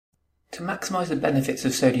To maximise the benefits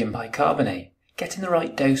of sodium bicarbonate, getting the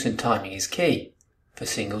right dose and timing is key. For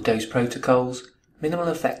single-dose protocols, minimal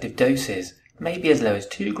effective doses may be as low as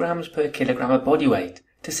 2 grams per kilogram of body weight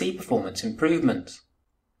to see performance improvements.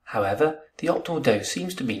 However, the optimal dose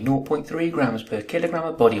seems to be 0.3 grams per kilogram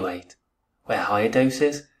of body weight, where higher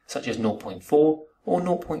doses, such as 0.4 or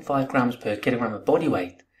 0.5 grams per kilogram of body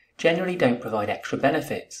weight, generally don't provide extra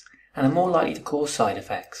benefits and are more likely to cause side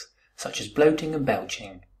effects, such as bloating and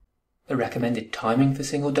belching. The recommended timing for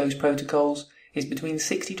single-dose protocols is between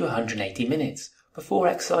 60 to 180 minutes before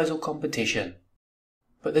exercise or competition.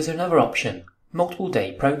 But there's another option,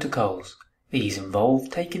 multiple-day protocols. These involve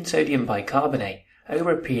taking sodium bicarbonate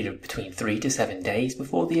over a period of between 3 to 7 days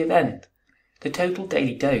before the event. The total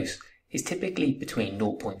daily dose is typically between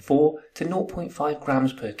 0.4 to 0.5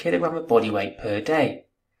 grams per kilogram of body weight per day,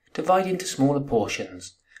 divided into smaller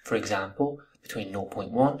portions, for example, between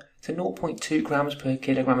 0.1 to 0.2 grams per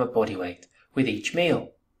kilogram of body weight with each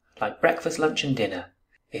meal, like breakfast, lunch and dinner.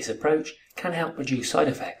 This approach can help reduce side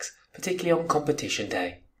effects, particularly on competition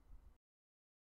day.